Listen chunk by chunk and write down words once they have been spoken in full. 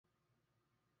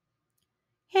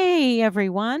Hi,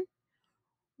 everyone.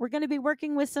 We're going to be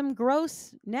working with some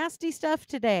gross, nasty stuff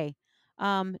today.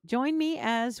 Join me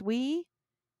as we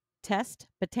test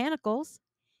botanicals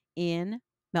in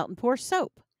melt and pour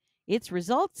soap. It's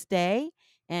results day,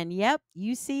 and yep,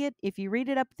 you see it. If you read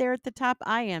it up there at the top,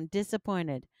 I am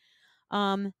disappointed.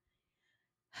 Um,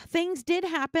 Things did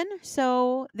happen,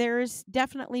 so there's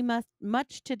definitely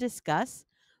much to discuss,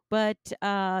 but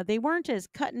they weren't as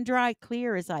cut and dry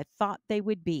clear as I thought they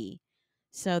would be.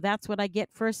 So that's what I get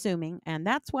for assuming, and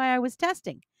that's why I was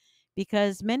testing,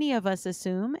 because many of us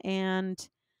assume, and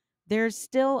there's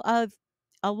still a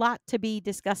lot to be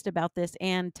discussed about this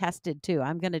and tested too.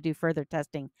 I'm going to do further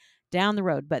testing down the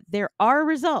road, but there are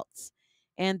results,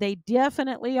 and they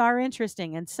definitely are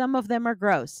interesting, and some of them are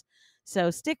gross.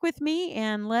 So stick with me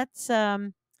and let's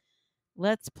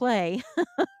play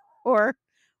or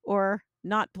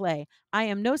not play. I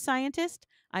am no scientist.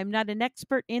 I'm not an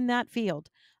expert in that field.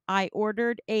 I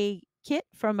ordered a kit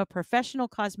from a professional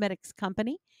cosmetics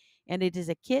company, and it is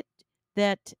a kit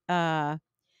that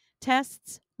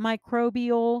tests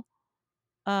microbial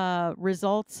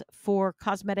results for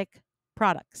cosmetic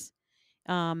products.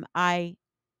 I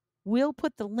will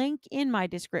put the link in my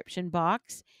description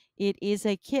box. It is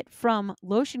a kit from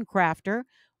Lotion Crafter,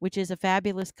 which is a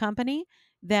fabulous company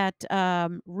that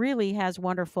really has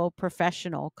wonderful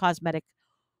professional cosmetic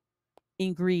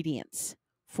ingredients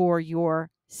for your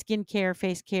skincare,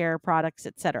 face care products,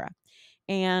 etc.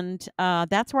 And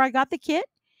that's where I got the kit.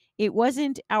 It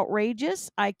wasn't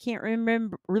outrageous. I can't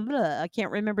remember. I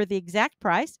can't remember the exact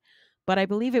price, but I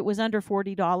believe it was under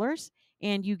 $40,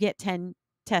 and you get 10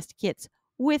 test kits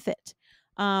with it.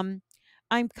 Um,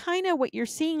 I'm kind of what you're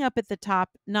seeing up at the top,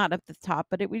 not up the top,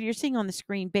 but what you're seeing on the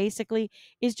screen basically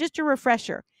is just a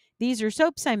refresher. These are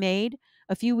soaps I made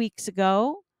a few weeks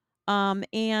ago,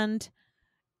 and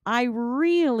I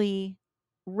really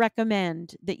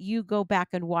recommend that you go back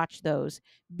and watch those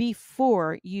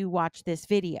before you watch this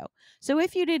video. So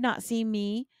if you did not see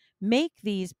me make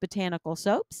these botanical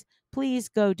soaps, please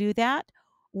go do that.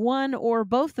 One or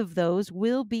both of those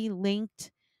will be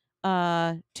linked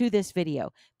to this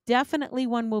video. Definitely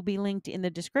one will be linked in the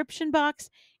description box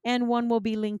and one will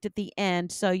be linked at the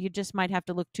end. So you just might have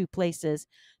to look two places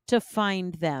to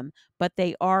find them, but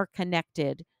they are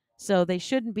connected. So they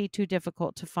shouldn't be too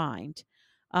difficult to find.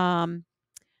 Um,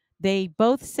 they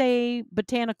both say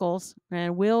botanicals,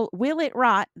 and will it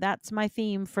rot? That's my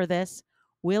theme for this.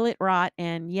 Will it rot?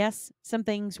 And yes, some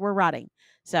things were rotting.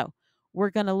 So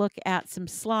we're going to look at some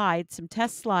slides, some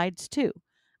test slides too.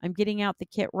 I'm getting out the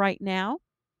kit right now,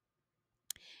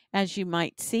 as you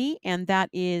might see, and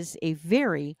that is a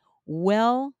very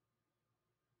well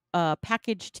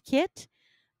packaged kit.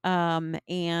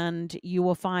 And you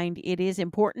will find it is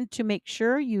important to make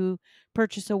sure you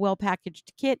purchase a well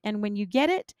packaged kit. And when you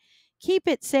get it, keep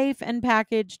it safe and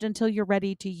packaged until you're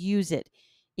ready to use it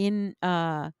in,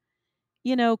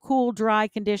 cool, dry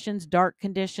conditions, dark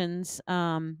conditions.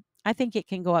 I think it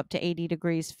can go up to 80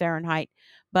 degrees Fahrenheit,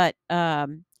 but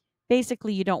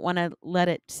basically, you don't want to let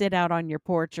it sit out on your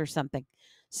porch or something.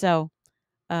 So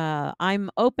I'm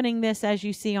opening this as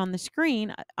you see on the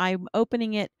screen. I'm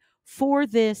opening it for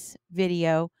this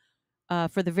video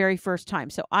for the very first time.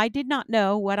 So I did not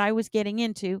know what I was getting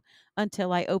into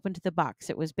until I opened the box.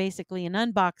 It was basically an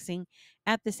unboxing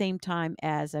at the same time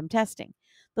as I'm testing.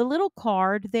 The little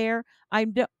card there, I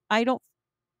don't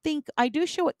think I do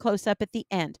show it close up at the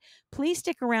end. Please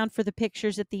stick around for the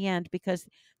pictures at the end because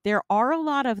there are a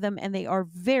lot of them and they are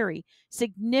very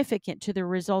significant to the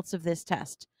results of this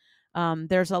test.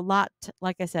 There's a lot,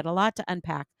 like I said, a lot to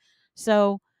unpack.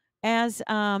 So as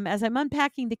I'm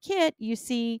unpacking the kit, you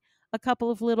see a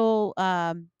couple of little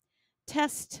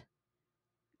test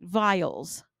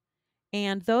vials,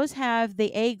 and those have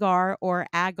the agar or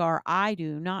agar. I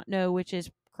do not know which is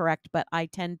correct, but I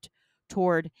tend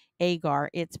toward agar.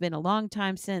 It's been a long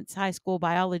time since high school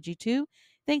biology too.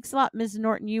 Thanks a lot, Ms.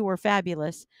 Norton. You were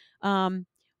fabulous.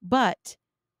 But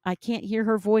I can't hear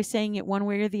her voice saying it one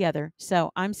way or the other.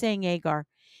 So I'm saying agar.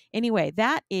 Anyway,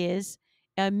 that is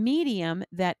a medium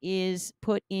that is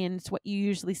put in, it's what you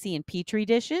usually see in petri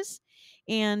dishes.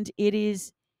 And it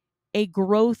is a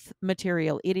growth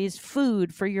material. It is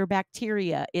food for your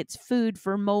bacteria. It's food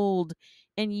for mold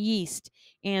and yeast.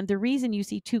 And the reason you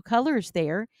see two colors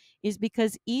there is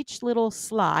because each little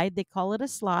slide, they call it a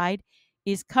slide,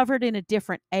 is covered in a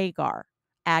different agar.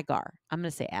 Agar. I'm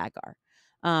going to say agar.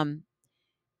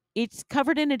 It's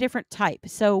covered in a different type.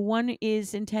 So one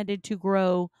is intended to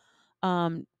grow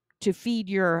to feed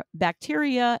your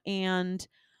bacteria, and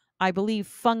I believe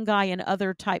fungi and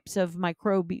other types of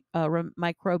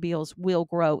microbials will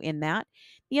grow in that.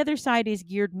 The other side is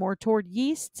geared more toward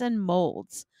yeasts and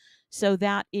molds. So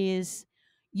that is,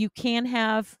 you can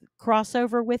have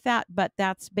crossover with that, but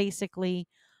that's basically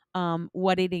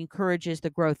what it encourages the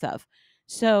growth of.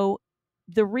 So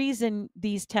the reason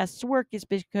these tests work is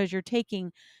because you're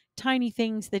taking tiny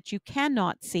things that you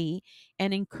cannot see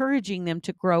and encouraging them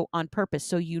to grow on purpose,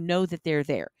 so you know that they're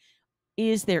there.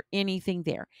 Is there anything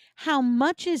there? How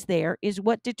much is there is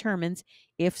what determines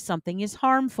if something is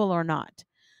harmful or not.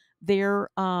 There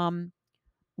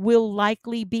will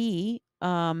likely be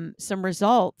some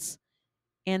results,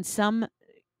 and some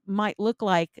might look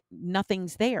like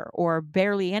nothing's there or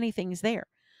barely anything's there.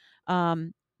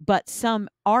 But some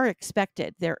are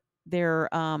expected.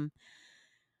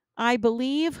 I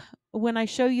believe when I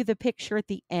show you the picture at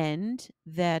the end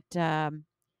that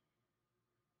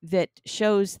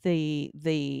shows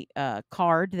the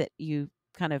card that you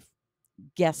kind of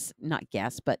not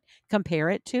guess, but compare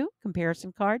it to,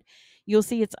 comparison card, you'll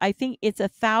see I think it's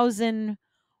 1,000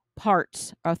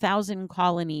 parts, 1,000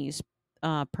 colonies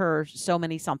per so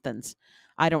many somethings.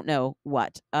 I don't know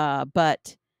what,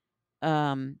 but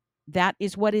um, that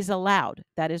is what is allowed.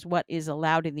 That is what is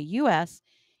allowed in the U.S.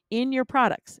 in your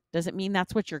products. Does it mean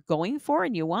that's what you're going for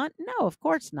and you want? No, of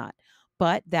course not.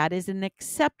 But that is an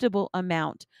acceptable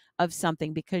amount of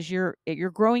something because you're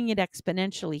growing it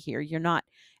exponentially here. You're not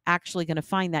actually going to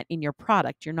find that in your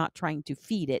product. You're not trying to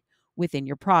feed it within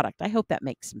your product. I hope that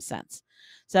makes some sense.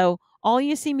 So all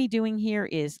you see me doing here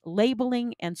is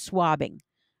labeling and swabbing.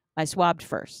 I swabbed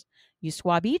first. You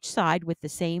swab each side with the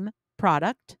same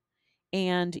product,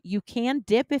 and you can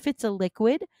dip if it's a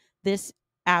liquid. This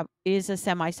is a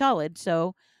semi-solid,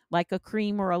 so like a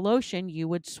cream or a lotion, you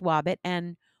would swab it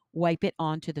and wipe it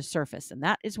onto the surface. And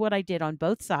that is what I did on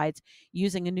both sides,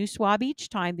 using a new swab each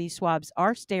time. These swabs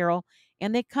are sterile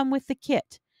and they come with the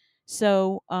kit.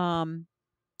 So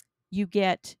you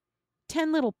get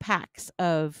 10 little packs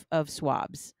of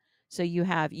swabs. So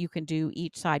you can do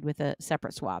each side with a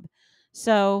separate swab.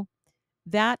 So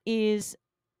that is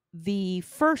the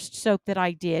first soap that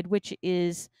I did, which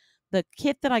is the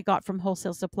kit that I got from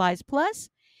Wholesale Supplies Plus.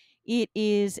 It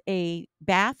is a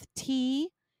bath tea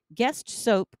guest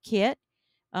soap kit.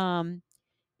 Um,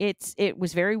 it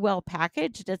was very well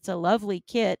packaged. It's a lovely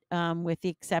kit, with the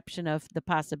exception of the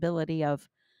possibility of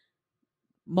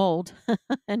mold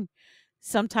and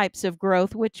some types of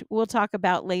growth, which we'll talk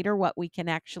about later, what we can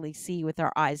actually see with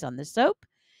our eyes on the soap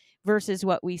versus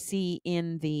what we see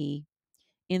in the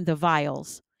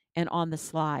vials and on the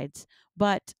slides.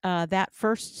 But that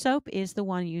first soap is the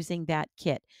one using that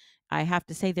kit. I have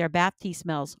to say their bath tea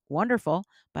smells wonderful,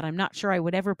 but I'm not sure I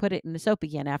would ever put it in the soap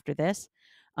again after this.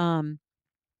 Um,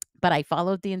 but I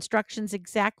followed the instructions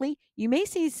exactly. You may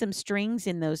see some strings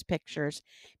in those pictures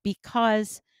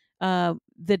because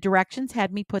the directions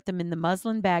had me put them in the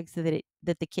muslin bags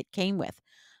that the kit came with.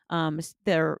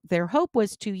 Their hope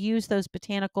was to use those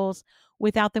botanicals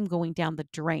without them going down the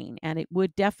drain, and it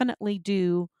would definitely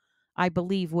do. I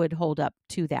believe would hold up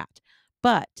to that.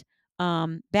 But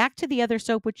back to the other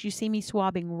soap, which you see me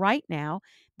swabbing right now.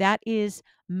 That is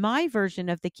my version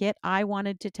of the kit. I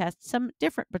wanted to test some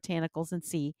different botanicals and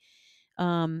see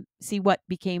what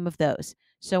became of those.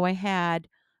 So I had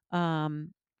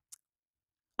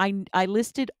I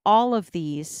listed all of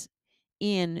these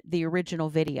in the original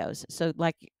videos. So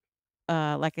like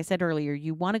I said earlier,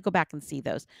 you want to go back and see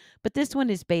those. But this one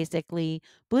is basically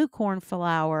blue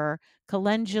cornflower,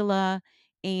 calendula,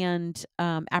 and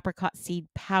apricot seed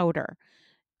powder.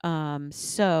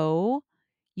 So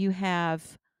you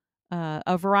have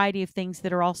a variety of things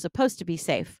that are all supposed to be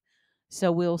safe.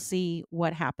 So we'll see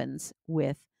what happens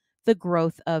with the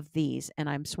growth of these. And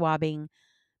I'm swabbing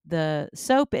the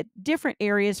soap at different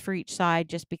areas for each side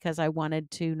just because I wanted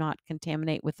to not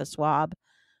contaminate with the swab.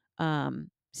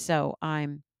 So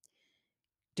I'm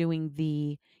doing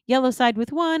the yellow side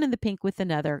with one and the pink with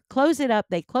another. Close it up.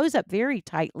 They close up very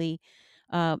tightly.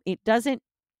 It doesn't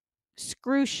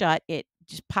screw shut. It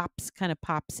just kind of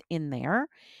pops in there.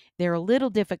 They're a little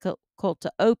difficult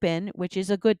to open, which is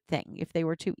a good thing. If they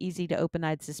were too easy to open,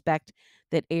 I'd suspect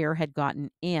that air had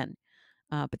gotten in.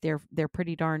 But they're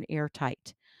pretty darn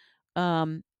airtight.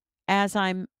 As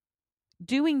I'm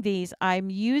doing these, I'm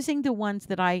using the ones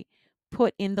that I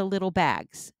put in the little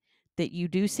bags that you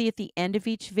do see at the end of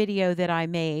each video that I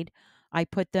made. I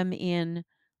put them in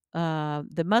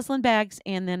the muslin bags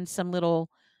and then some little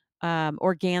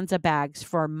organza bags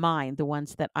for mine, the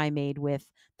ones that I made with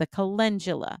the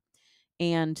calendula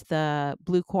and the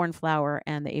blue cornflower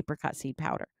and the apricot seed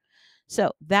powder.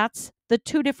 So that's the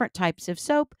two different types of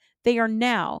soap. They are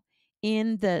now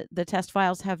in the test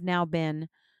files have now been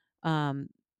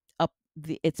up.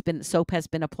 It's been soap has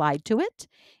been applied to it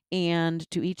and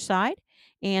to each side,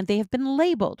 and they have been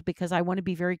labeled because I want to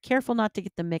be very careful not to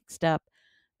get them mixed up.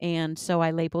 And so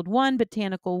I labeled one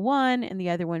Botanical 1 and the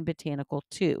other one Botanical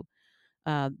 2.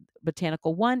 Uh,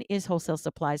 Botanical 1 is Wholesale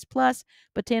Supplies Plus.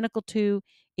 Botanical 2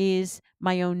 is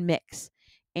my own mix.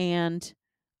 And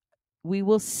we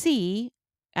will see,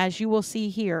 as you will see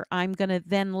here, I'm going to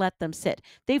then let them sit.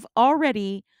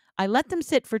 I let them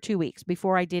sit for 2 weeks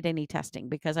before I did any testing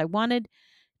because I wanted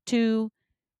to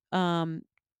um,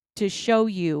 to show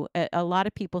you. A lot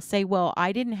of people say, well,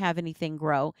 I didn't have anything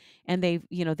grow, and they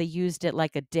used it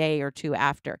like a day or two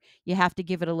after. You have to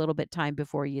give it a little bit time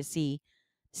before you see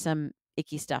some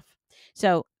icky stuff.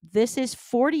 So this is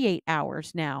 48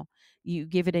 hours now. You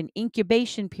give it an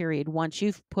incubation period once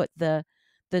you've put the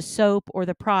soap or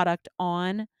the product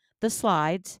on the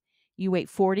slides. You wait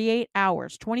 48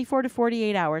 hours, 24 to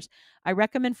 48 hours. I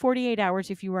recommend 48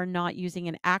 hours if you are not using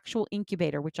an actual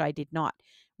incubator, which I did not.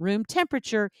 Room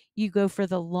temperature, you go for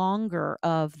the longer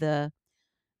of the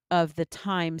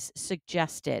times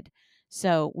suggested.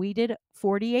 So we did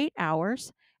 48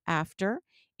 hours after,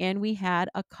 and we had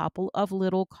a couple of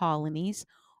little colonies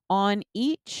on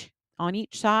each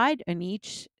side and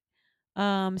each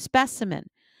specimen.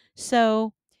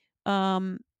 So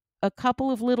a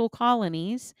couple of little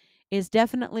colonies is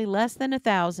definitely less than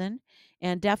 1,000,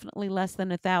 and definitely less than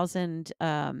 1,000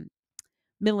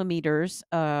 millimeters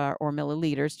or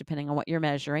milliliters, depending on what you're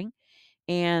measuring.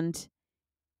 And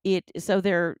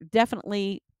they're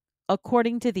definitely,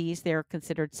 according to these, they're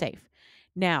considered safe.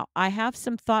 Now, I have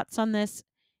some thoughts on this,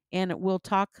 and we'll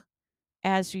talk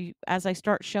as I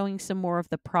start showing some more of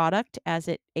the product as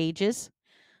it ages.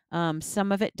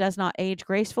 Some of it does not age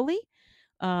gracefully,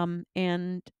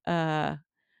 and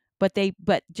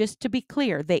but just to be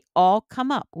clear, they all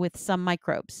come up with some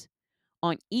microbes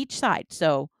on each side.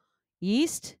 So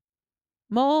yeast,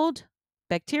 mold,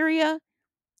 bacteria,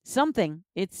 something.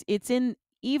 It's in,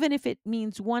 even if it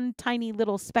means one tiny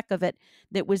little speck of it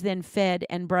that was then fed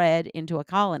and bred into a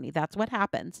colony. That's what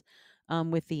happens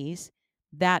with these.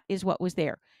 That is what was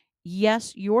there.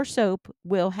 Yes, your soap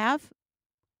will have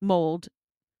mold,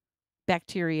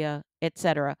 bacteria,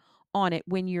 etc. on it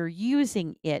when you're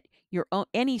using it. Your own,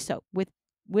 any soap with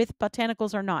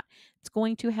botanicals or not, it's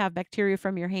going to have bacteria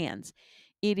from your hands.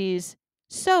 It is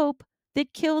soap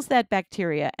that kills that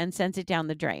bacteria and sends it down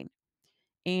the drain.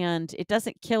 And it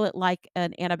doesn't kill it like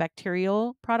an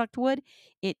antibacterial product would.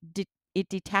 It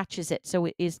detaches it, so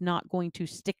it is not going to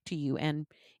stick to you, and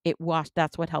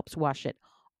that's what helps wash it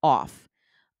off.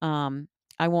 Um,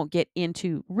 I won't get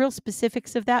into real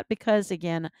specifics of that because,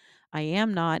 again, I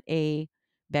am not a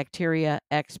bacteria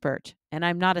expert and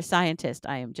I'm not a scientist.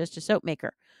 I am just a soap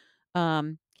maker.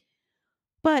 Um,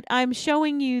 but I'm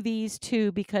showing you these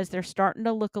two because they're starting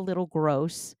to look a little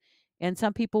gross. And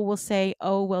some people will say,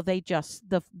 oh, well, the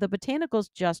botanicals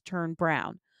just turn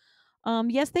brown.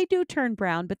 Yes, they do turn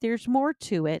brown, but there's more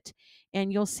to it.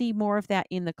 And you'll see more of that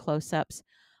in the close ups.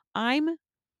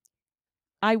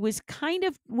 I was kind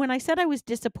of, when I said I was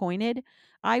disappointed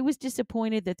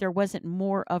that there wasn't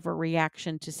more of a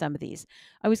reaction to some of these.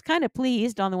 I was kind of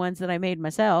pleased on the ones that I made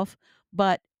myself,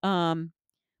 but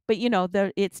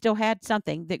it still had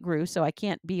something that grew, so I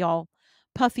can't be all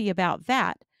puffy about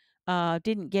that.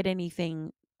 Didn't get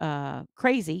anything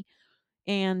crazy,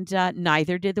 and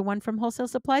neither did the one from Wholesale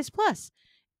Supplies Plus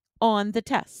on the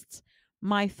tests.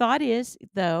 My thought is,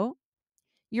 though,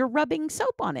 you're rubbing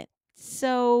soap on it.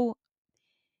 So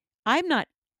I'm not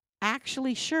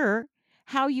actually sure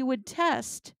how you would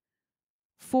test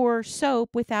for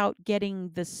soap without getting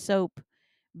the soap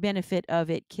benefit of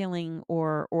it killing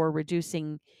or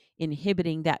reducing,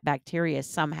 inhibiting that bacteria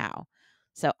somehow.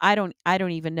 So I don't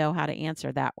even know how to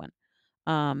answer that one.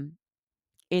 Um,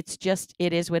 it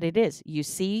is what it is. You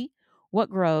see what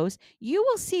grows. You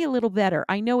will see a little better.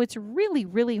 I know it's really,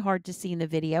 really hard to see in the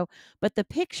video, but the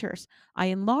pictures, I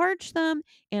enlarge them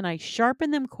and I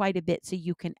sharpen them quite a bit so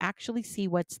you can actually see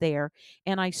what's there.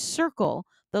 And I circle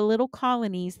the little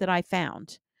colonies that I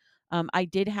found. I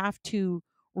did have to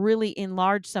really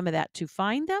enlarge some of that to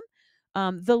find them.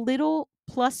 The little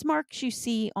plus marks you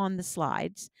see on the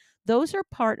slides, those are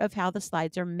part of how the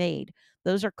slides are made.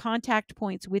 Those are contact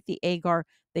points with the agar.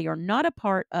 They are not a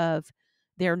part of,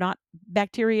 they're not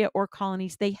bacteria or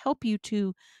colonies. They help you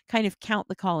to kind of count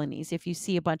the colonies. If you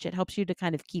see a bunch, it helps you to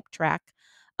kind of keep track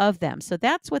of them. So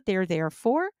that's what they're there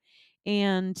for.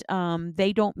 And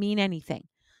they don't mean anything.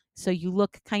 So you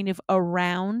look kind of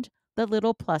around the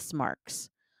little plus marks,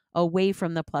 away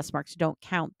from the plus marks. Don't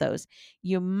count those.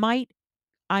 You might,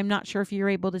 I'm not sure if you're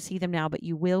able to see them now, but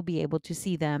you will be able to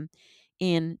see them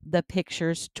in the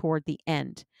pictures toward the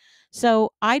end.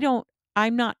 So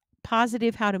I'm not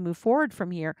positive how to move forward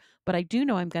from here, but I do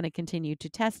know I'm going to continue to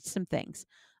test some things.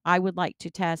 I would like to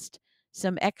test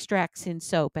some extracts in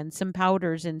soap and some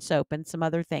powders in soap and some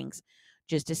other things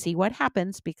just to see what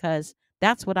happens, because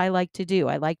that's what I like to do.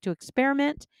 I like to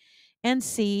experiment and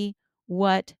see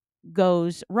what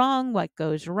goes wrong, what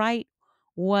goes right,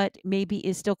 what maybe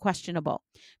is still questionable.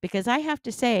 Because I have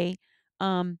to say,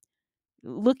 um,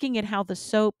 looking at how the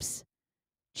soaps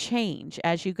change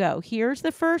as you go. Here's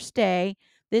the first day.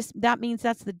 That means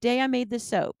that's the day I made the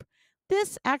soap.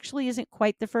 This actually isn't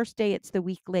quite the first day, it's the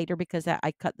week later, because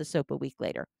I cut the soap a week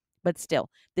later. But still,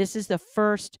 this is the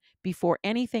first before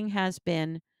anything has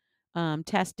been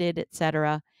tested,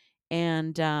 etc.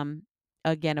 And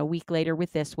again, a week later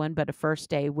with this one, but a first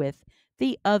day with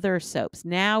the other soaps.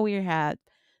 Now we have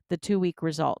the 2-week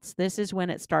results. This is when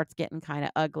it starts getting kind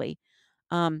of ugly.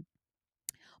 Um,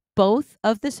 both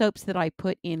of the soaps that I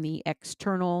put in the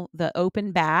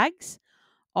open bags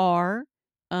are,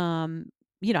 um,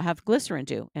 have glycerin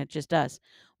do. It just does.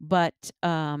 But,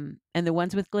 and the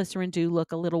ones with glycerin do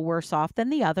look a little worse off than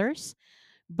the others.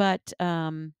 But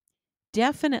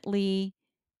definitely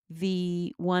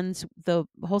the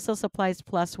Wholesale Supplies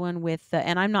Plus one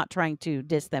and I'm not trying to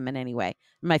diss them in any way,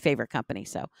 my favorite company.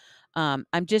 So I'm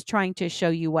just trying to show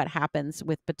you what happens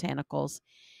with Botanicals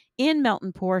in Melt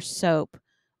and Pour soap.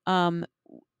 Um,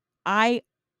 I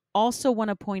also want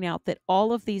to point out that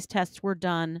all of these tests were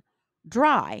done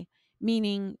dry,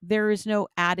 meaning there is no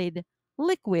added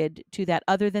liquid to that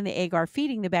other than the agar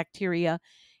feeding the bacteria.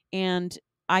 And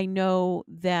I know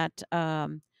that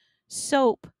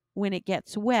soap, when it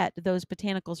gets wet, those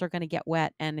botanicals are going to get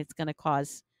wet and it's going to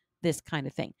cause this kind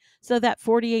of thing. So that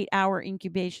 48-hour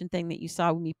incubation thing that you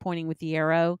saw me pointing with the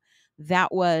arrow,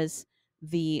 that was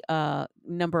the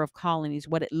number of colonies,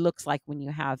 what it looks like when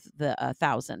you have the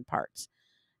 1,000 parts.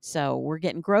 So we're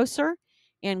getting grosser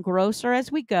and grosser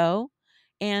as we go.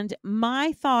 And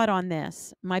my thought on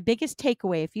this, my biggest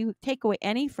takeaway, if you take away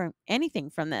anything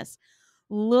from this,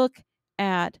 look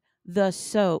at the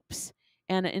soaps,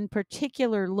 and in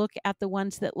particular, look at the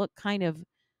ones that look kind of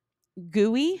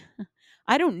gooey.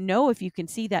 I don't know if you can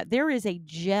see that. There is a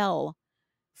gel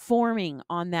forming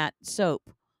on that soap,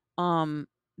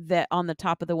 that on the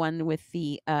top of the one with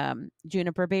the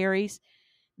juniper berries.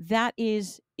 It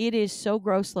is so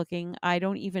gross looking. I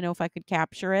don't even know if I could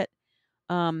capture it.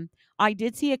 I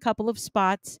did see a couple of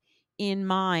spots in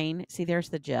mine. See, there's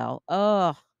the gel.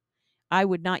 Oh, I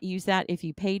would not use that if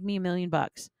you paid me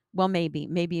 $1,000,000. Well, maybe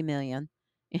a million.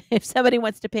 If somebody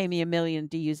wants to pay me $1,000,000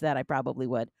 to use that, I probably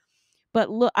would. But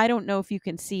look, I don't know if you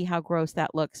can see how gross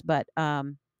that looks, but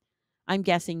I'm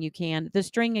guessing you can. The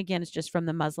string, again, is just from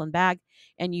the muslin bag,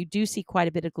 and you do see quite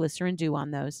a bit of glycerin dew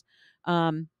on those.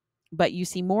 But you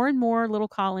see more and more little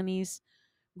colonies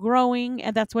growing,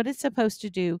 and that's what it's supposed to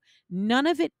do. None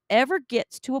of it ever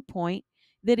gets to a point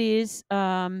that is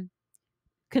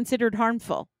considered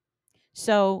harmful.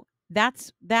 So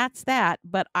that's that,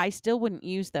 but I still wouldn't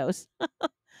use those.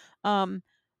 um,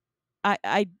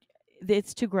 I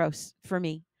it's too gross for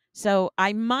me. So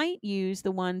I might use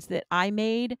the ones that I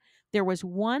made. There was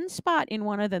one spot in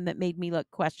one of them that made me look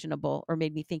questionable, or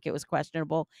made me think it was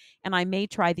questionable, and I may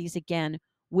try these again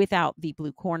without the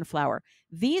blue cornflower.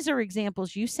 These are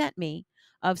examples you sent me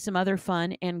of some other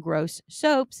fun and gross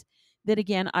soaps that,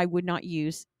 again, I would not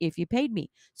use if you paid me.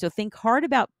 So think hard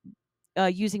about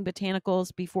using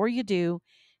botanicals before you do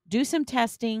some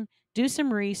testing, do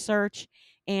some research,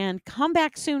 and come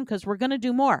back soon, because we're going to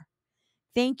do more.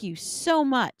 Thank you so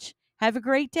much. Have a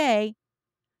great day.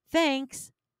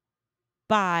 Thanks.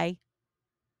 Bye.